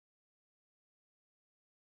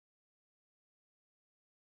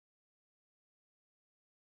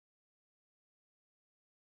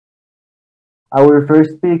Our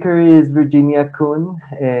first speaker is Virginia Kuhn.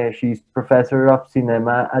 She's professor of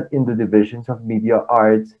cinema in the divisions of media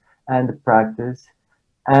arts and practice,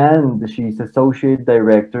 and she's associate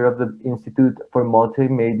director of the Institute for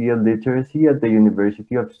Multimedia Literacy at the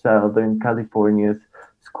University of Southern California's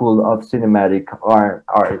School of Cinematic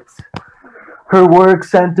Arts. Her work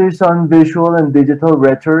centers on visual and digital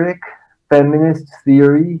rhetoric, feminist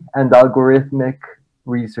theory, and algorithmic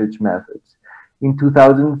research methods. In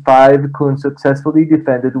 2005, Kuhn successfully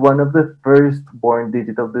defended one of the first-born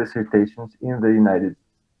digital dissertations in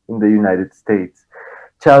the United States,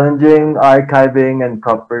 challenging archiving and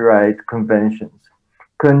copyright conventions.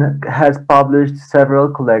 Kuhn has published several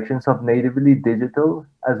collections of natively digital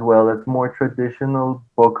as well as more traditional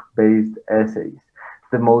book-based essays,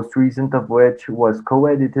 the most recent of which was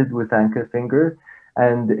co-edited with Anke Finger,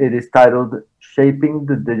 and it is titled Shaping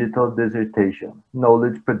the Digital Dissertation,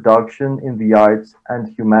 Knowledge Production in the Arts and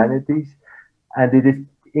Humanities, and it is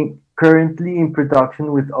currently in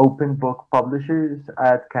production with Open Book Publishers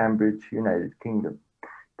at Cambridge, United Kingdom.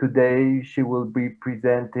 Today, she will be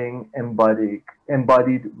presenting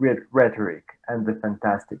Embodied Rhetoric and the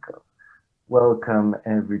Fantastical. Welcome,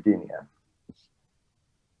 Virginia.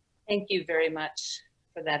 Thank you very much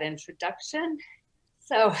for that introduction.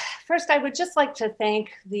 So first, I would just like to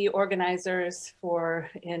thank the organizers for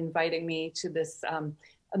inviting me to this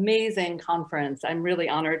amazing conference. I'm really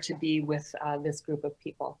honored to be with this group of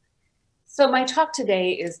people. So my talk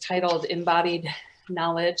today is titled Embodied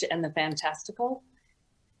Knowledge and the Fantastical,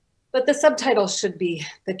 but the subtitle should be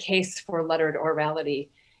The Case for Lettered Orality.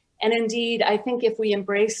 And indeed, I think if we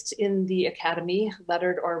embraced in the academy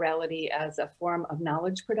lettered orality as a form of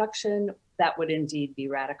knowledge production, that would indeed be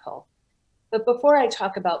radical. But before I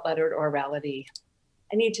talk about lettered orality,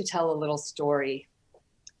 I need to tell a little story.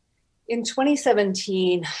 In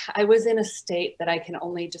 2017, I was in a state that I can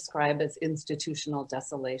only describe as institutional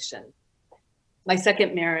desolation. My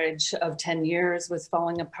second marriage of 10 years was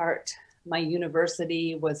falling apart. My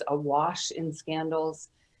university was awash in scandals.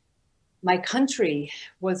 My country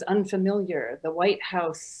was unfamiliar. The White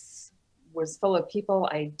House was full of people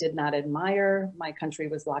I did not admire. My country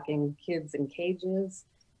was locking kids in cages.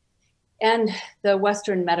 And the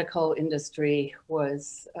Western medical industry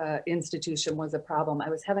institution was a problem.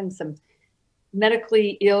 I was having some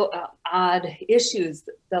medically odd issues,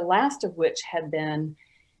 the last of which had been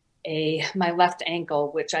my left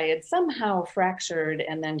ankle, which I had somehow fractured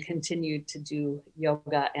and then continued to do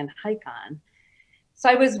yoga and hike on. So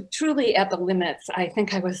I was truly at the limits. I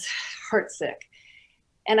think I was heartsick.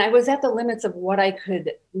 And I was at the limits of what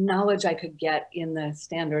knowledge I could get in the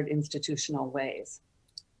standard institutional ways.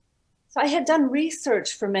 So I had done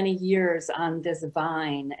research for many years on this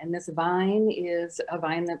vine, and this vine is a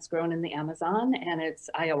vine that's grown in the Amazon, and it's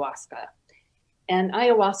ayahuasca. And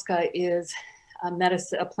ayahuasca is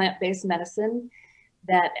a plant-based medicine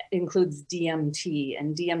that includes DMT,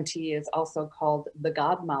 and DMT is also called the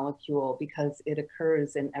God molecule because it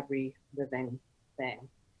occurs in every living thing.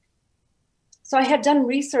 So I had done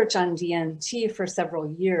research on DMT for several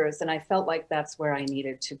years, and I felt like that's where I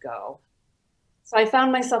needed to go. So I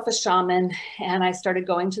found myself a shaman, and I started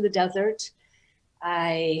going to the desert.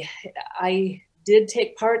 I did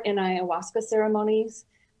take part in ayahuasca ceremonies,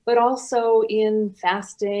 but also in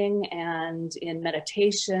fasting and in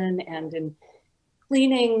meditation and in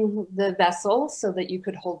cleaning the vessel so that you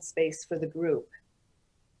could hold space for the group.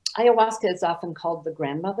 Ayahuasca is often called the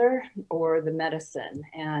grandmother or the medicine,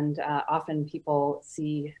 and often people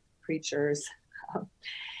see creatures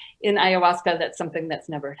in ayahuasca. That's something that's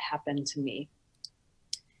never happened to me.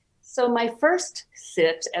 So my first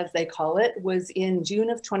sit, as they call it, was in June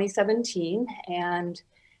of 2017, and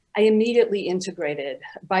I immediately integrated.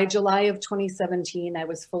 By July of 2017, I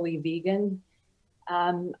was fully vegan.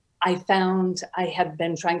 I found I had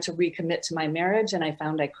been trying to recommit to my marriage, and I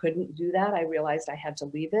found I couldn't do that. I realized I had to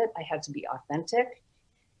leave it. I had to be authentic.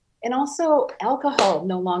 And also, alcohol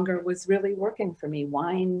no longer was really working for me.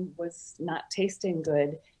 Wine was not tasting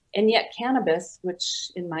good. And yet cannabis, which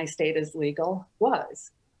in my state is legal,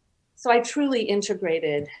 was. So I truly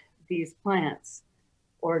integrated these plants,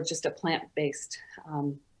 or just a plant-based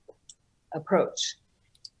approach.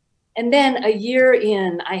 And then a year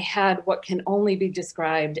in, I had what can only be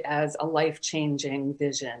described as a life-changing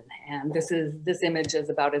vision. And this image is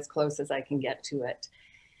about as close as I can get to it.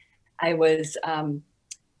 I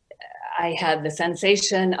had the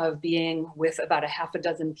sensation of being with about a half a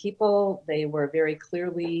dozen people. They were very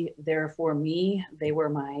clearly there for me. They were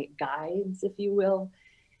my guides, if you will.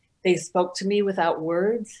 They spoke to me without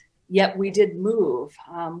words, yet we did move.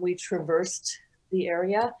 We traversed the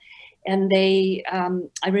area. And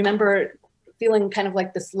I remember feeling kind of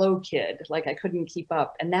like the slow kid, like I couldn't keep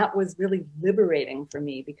up. And that was really liberating for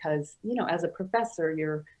me because, you know, as a professor,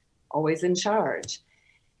 you're always in charge.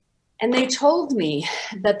 And they told me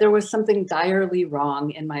that there was something direly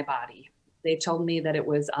wrong in my body. They told me that it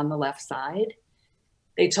was on the left side.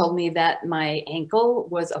 They told me that my ankle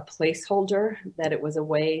was a placeholder, that it was a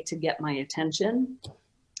way to get my attention,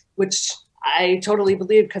 which I totally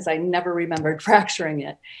believed because I never remembered fracturing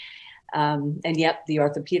it. And yet the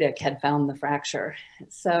orthopedic had found the fracture.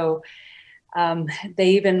 So they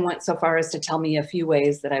even went so far as to tell me a few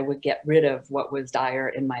ways that I would get rid of what was dire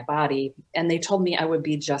in my body. And they told me I would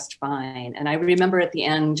be just fine. And I remember at the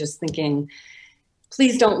end just thinking,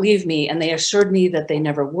 please don't leave me. And they assured me that they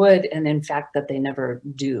never would. And in fact, that they never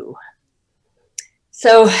do.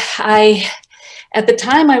 So at the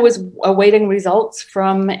time I was awaiting results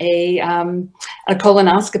from a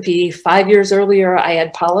colonoscopy. 5 years earlier, I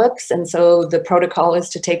had polyps. And so the protocol is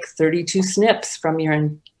to take 32 snips from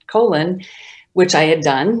your colon, which I had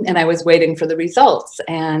done. And I was waiting for the results.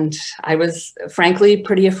 And I was frankly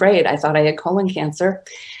pretty afraid. I thought I had colon cancer.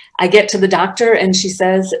 I get to the doctor and she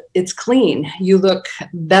says, it's clean. You look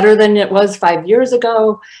better than it was 5 years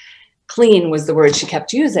ago. Clean was the word she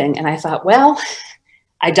kept using. And I thought, well,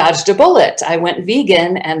 I dodged a bullet. I went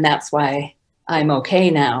vegan and that's why I'm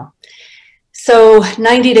okay now. So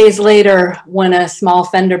 90 days later, when a small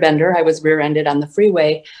fender bender, I was rear-ended on the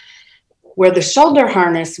freeway, where the shoulder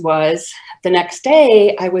harness was, the next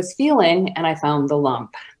day I was feeling and I found the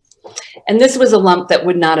lump. And this was a lump that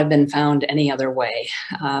would not have been found any other way.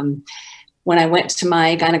 When I went to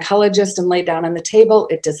my gynecologist and laid down on the table,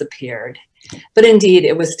 it disappeared. But indeed,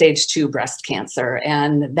 it was stage 2 breast cancer.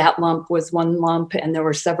 And that lump was one lump, and there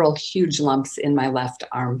were several huge lumps in my left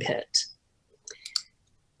armpit.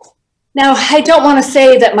 Now, I don't want to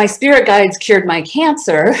say that my spirit guides cured my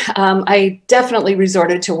cancer. I definitely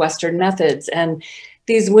resorted to Western methods, and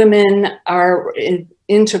these women are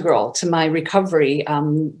integral to my recovery.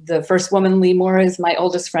 The first woman, Lee Moore, is my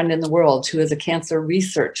oldest friend in the world, who is a cancer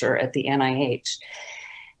researcher at the NIH.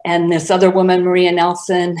 And this other woman, Maria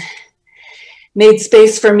Nelson, made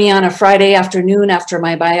space for me on a Friday afternoon after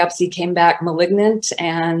my biopsy came back malignant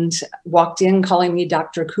and walked in calling me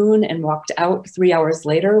Dr. Kuhn and walked out 3 hours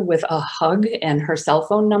later with a hug and her cell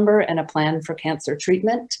phone number and a plan for cancer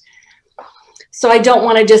treatment. So I don't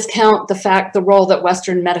want to discount the role that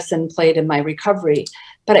Western medicine played in my recovery,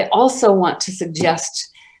 but I also want to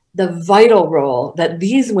suggest the vital role that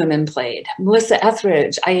these women played. Melissa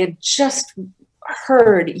Etheridge, I had just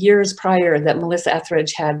heard years prior that Melissa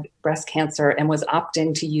Etheridge had breast cancer and was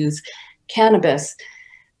opting to use cannabis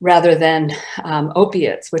rather than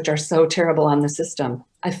opiates, which are so terrible on the system.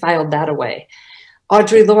 I filed that away.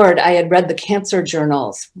 Audre Lorde, I had read the cancer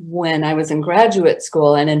journals when I was in graduate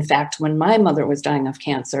school, and in fact, when my mother was dying of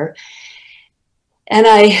cancer. And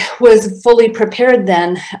I was fully prepared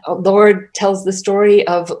then. Lorde tells the story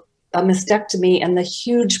of a mastectomy and the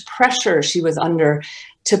huge pressure she was under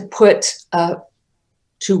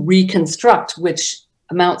to reconstruct, which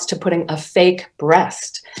amounts to putting a fake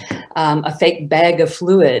breast, a fake bag of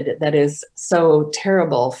fluid that is so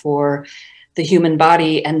terrible for the human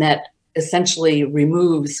body and that essentially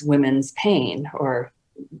removes women's pain or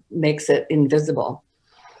makes it invisible.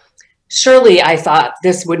 Surely I thought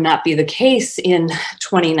this would not be the case in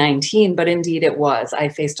 2019, but indeed it was. I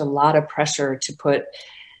faced a lot of pressure to put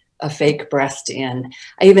a fake breast in.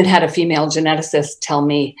 I even had a female geneticist tell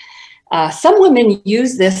me, some women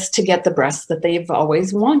use this to get the breasts that they've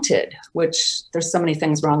always wanted, which there's so many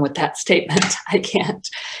things wrong with that statement. I can't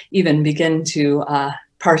even begin to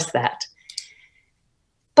parse that.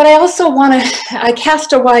 But I also I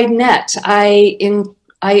cast a wide net. I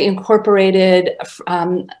incorporated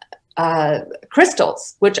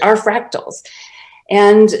crystals, which are fractals.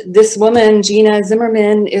 And this woman, Gina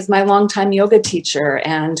Zimmerman, is my longtime yoga teacher,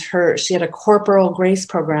 and she had a corporal grace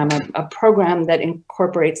program, a program that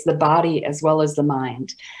incorporates the body as well as the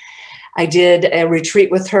mind. I did a retreat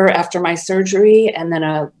with her after my surgery, and then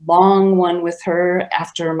a long one with her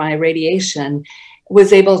after my radiation.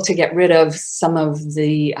 Was able to get rid of some of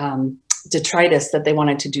the detritus that they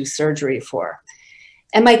wanted to do surgery for.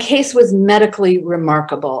 And my case was medically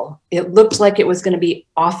remarkable. It looked like it was going to be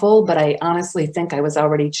awful, but I honestly think I was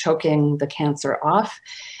already choking the cancer off.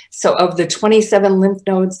 So of the 27 lymph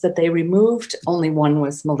nodes that they removed, only one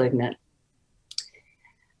was malignant.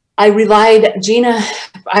 I relied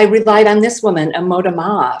on this woman, Amoda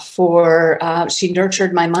Ma, she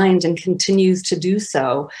nurtured my mind and continues to do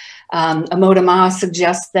so. Amoda Ma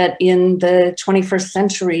suggests that in the 21st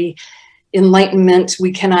century, enlightenment,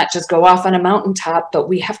 we cannot just go off on a mountaintop, but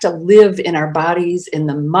we have to live in our bodies in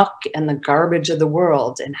the muck and the garbage of the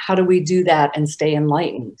world. And how do we do that and stay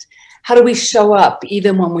enlightened? How do we show up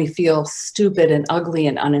even when we feel stupid and ugly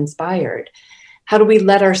and uninspired? How do we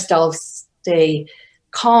let ourselves stay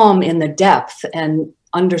calm in the depth and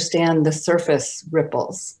understand the surface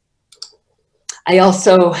ripples? I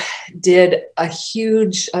also did a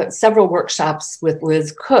huge, several workshops with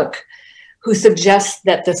Liz Cook, who suggests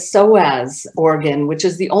that the psoas organ, which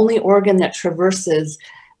is the only organ that traverses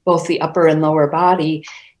both the upper and lower body,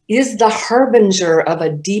 is the harbinger of a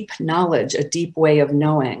deep knowledge, a deep way of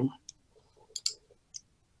knowing.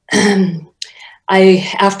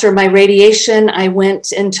 After my radiation, I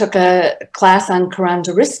went and took a class on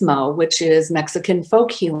curanderismo, which is Mexican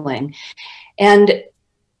folk healing. And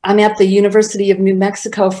I'm at the University of New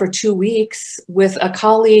Mexico for 2 weeks with a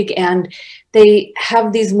colleague, and they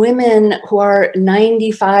have these women who are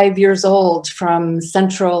 95 years old from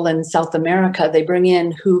Central and South America. They bring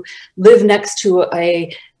in who live next to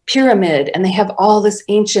a pyramid, and they have all this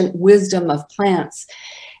ancient wisdom of plants.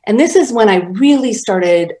 And this is when I really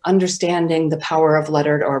started understanding the power of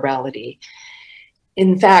lettered orality.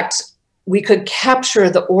 In fact, we could capture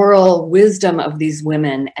the oral wisdom of these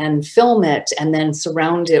women and film it and then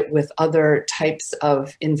surround it with other types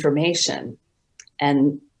of information.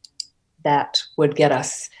 And that would get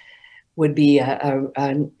us, would be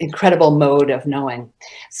an incredible mode of knowing.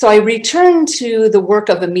 So I returned to the work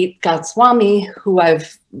of Amit Goswami, who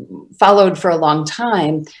I've followed for a long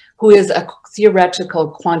time, who is a theoretical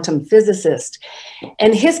quantum physicist.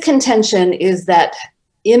 And his contention is that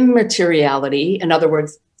immateriality, in other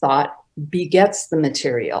words, thought, begets the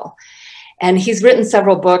material. And he's written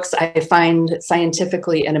several books I find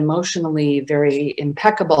scientifically and emotionally very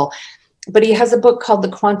impeccable. But he has a book called The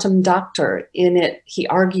Quantum Doctor. In it, he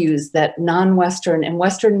argues that non-Western and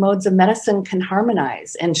Western modes of medicine can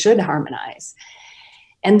harmonize and should harmonize.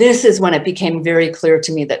 And this is when it became very clear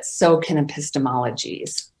to me that so can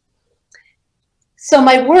epistemologies. So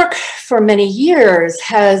my work for many years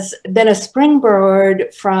has been a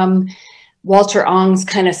springboard from Walter Ong's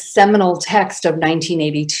kind of seminal text of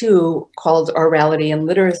 1982 called Orality and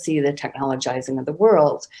Literacy, the Technologizing of the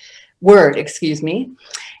Word, excuse me.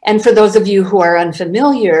 And for those of you who are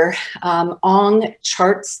unfamiliar, Ong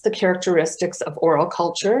charts the characteristics of oral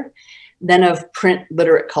culture, then of print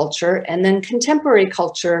literate culture, and then contemporary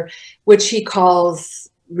culture, which he calls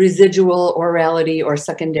residual orality or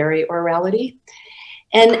secondary orality.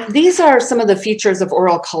 And these are some of the features of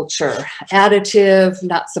oral culture: additive,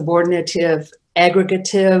 not subordinative,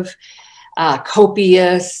 aggregative,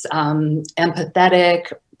 copious,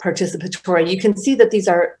 empathetic, participatory. You can see that these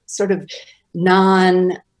are sort of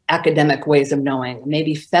non-academic ways of knowing,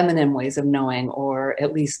 maybe feminine ways of knowing, or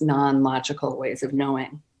at least non-logical ways of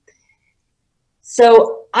knowing.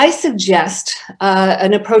 So I suggest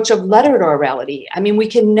an approach of lettered orality. I mean, we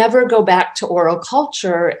can never go back to oral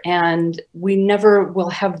culture, and we never will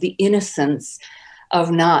have the innocence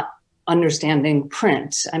of not understanding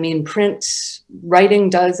print. I mean, print writing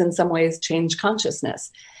does in some ways change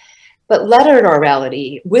consciousness. But lettered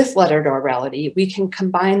orality, with lettered orality, we can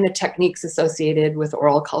combine the techniques associated with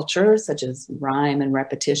oral culture, such as rhyme and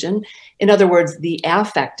repetition. In other words, the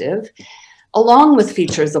affective, along with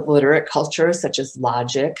features of literate culture, such as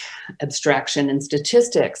logic, abstraction, and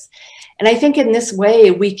statistics. And I think in this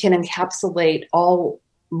way, we can encapsulate all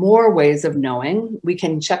more ways of knowing. We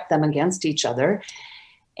can check them against each other.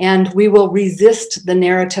 And we will resist the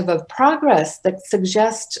narrative of progress that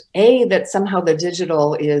suggests, A, that somehow the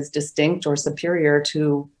digital is distinct or superior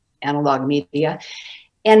to analog media,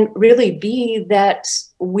 and really, B, that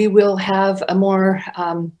we will have a more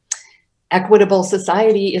equitable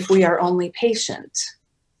society if we are only patient.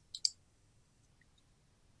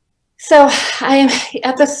 So I'm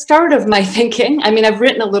at the start of my thinking. I mean, I've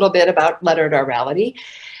written a little bit about lettered orality,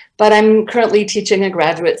 but I'm currently teaching a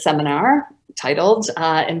graduate seminar titled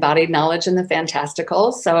Embodied Knowledge in the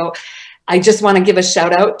Fantastical. So I just want to give a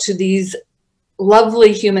shout out to these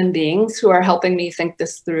lovely human beings who are helping me think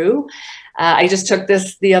this through. I just took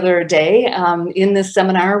this the other day. In this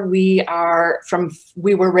seminar, we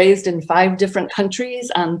were raised in 5 different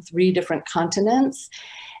countries on 3 different continents.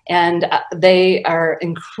 And they are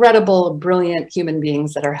incredible, brilliant human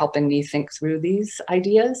beings that are helping me think through these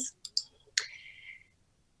ideas.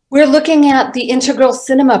 We're looking at the Integral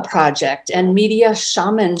Cinema Project and media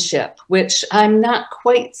shamanship, which I'm not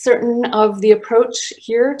quite certain of the approach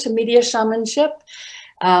here to media shamanship,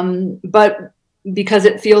 but because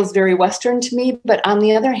it feels very Western to me. But on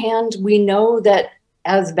the other hand, we know that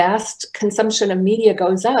as vast consumption of media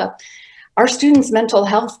goes up, our students' mental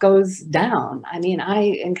health goes down. I mean, I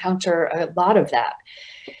encounter a lot of that.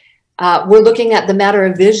 We're looking at the matter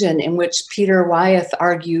of vision, in which Peter Wyeth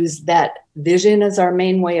argues that vision is our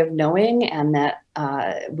main way of knowing, and that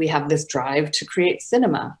we have this drive to create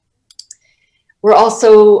cinema. We're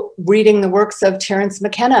also reading the works of Terence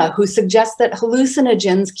McKenna, who suggests that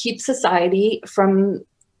hallucinogens keep society from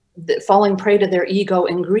falling prey to their ego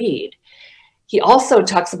and greed. He also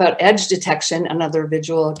talks about edge detection and other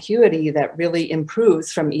visual acuity that really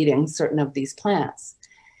improves from eating certain of these plants.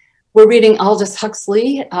 We're reading Aldous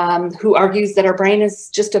Huxley, who argues that our brain is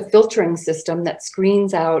just a filtering system that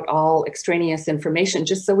screens out all extraneous information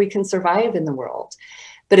just so we can survive in the world.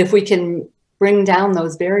 But if we can bring down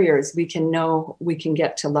those barriers, we can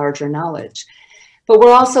get to larger knowledge. But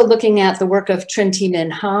we're also looking at the work of Trinh T.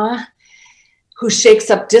 Minh Ha, who shakes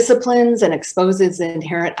up disciplines and exposes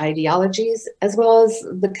inherent ideologies, as well as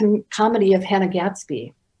the comedy of Hannah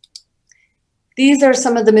Gadsby. These are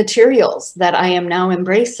some of the materials that I am now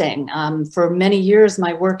embracing. For many years,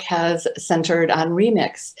 my work has centered on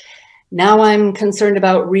remix. Now I'm concerned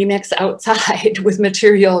about remix outside with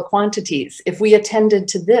material quantities. If we attended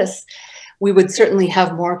to this, we would certainly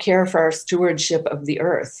have more care for our stewardship of the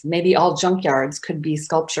earth. Maybe all junkyards could be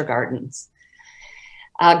sculpture gardens.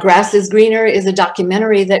 Grass is Greener is a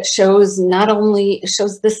documentary that shows not only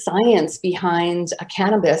the science behind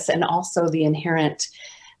cannabis and also the inherent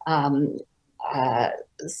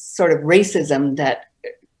sort of racism that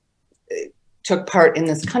took part in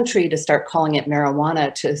this country to start calling it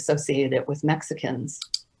marijuana to associate it with Mexicans.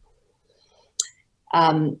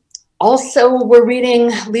 Also, we're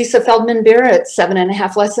reading Lisa Feldman Barrett's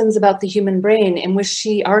 7.5 Lessons About the Human Brain, in which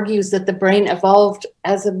she argues that the brain evolved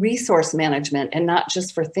as a resource management and not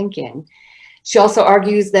just for thinking. She also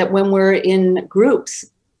argues that when we're in groups,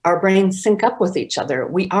 our brains sync up with each other.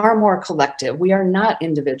 We are more collective. We are not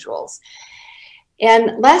individuals.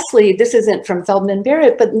 And lastly, this isn't from Feldman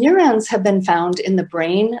Barrett, but neurons have been found in the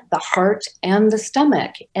brain, the heart, and the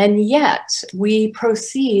stomach. And yet we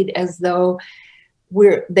proceed as though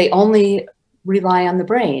they only rely on the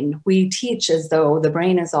brain. We teach as though the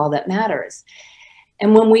brain is all that matters.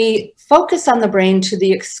 And when we focus on the brain to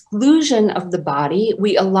the exclusion of the body,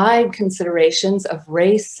 we elide considerations of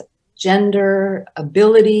race, gender,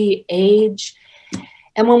 ability, age.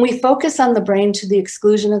 And when we focus on the brain to the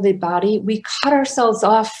exclusion of the body, we cut ourselves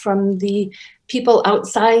off from the people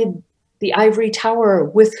outside the ivory tower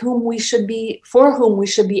for whom we should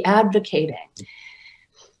be advocating.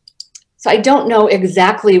 So I don't know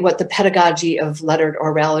exactly what the pedagogy of lettered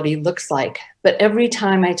orality looks like, but every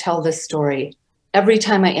time I tell this story, every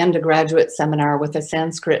time I end a graduate seminar with a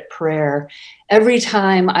Sanskrit prayer, every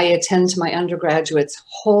time I attend to my undergraduates'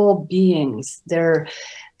 whole beings, their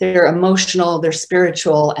emotional, their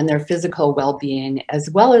spiritual, and their physical well-being, as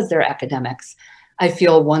well as their academics, I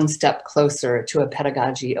feel one step closer to a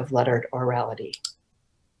pedagogy of lettered orality.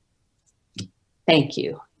 Thank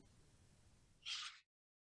you.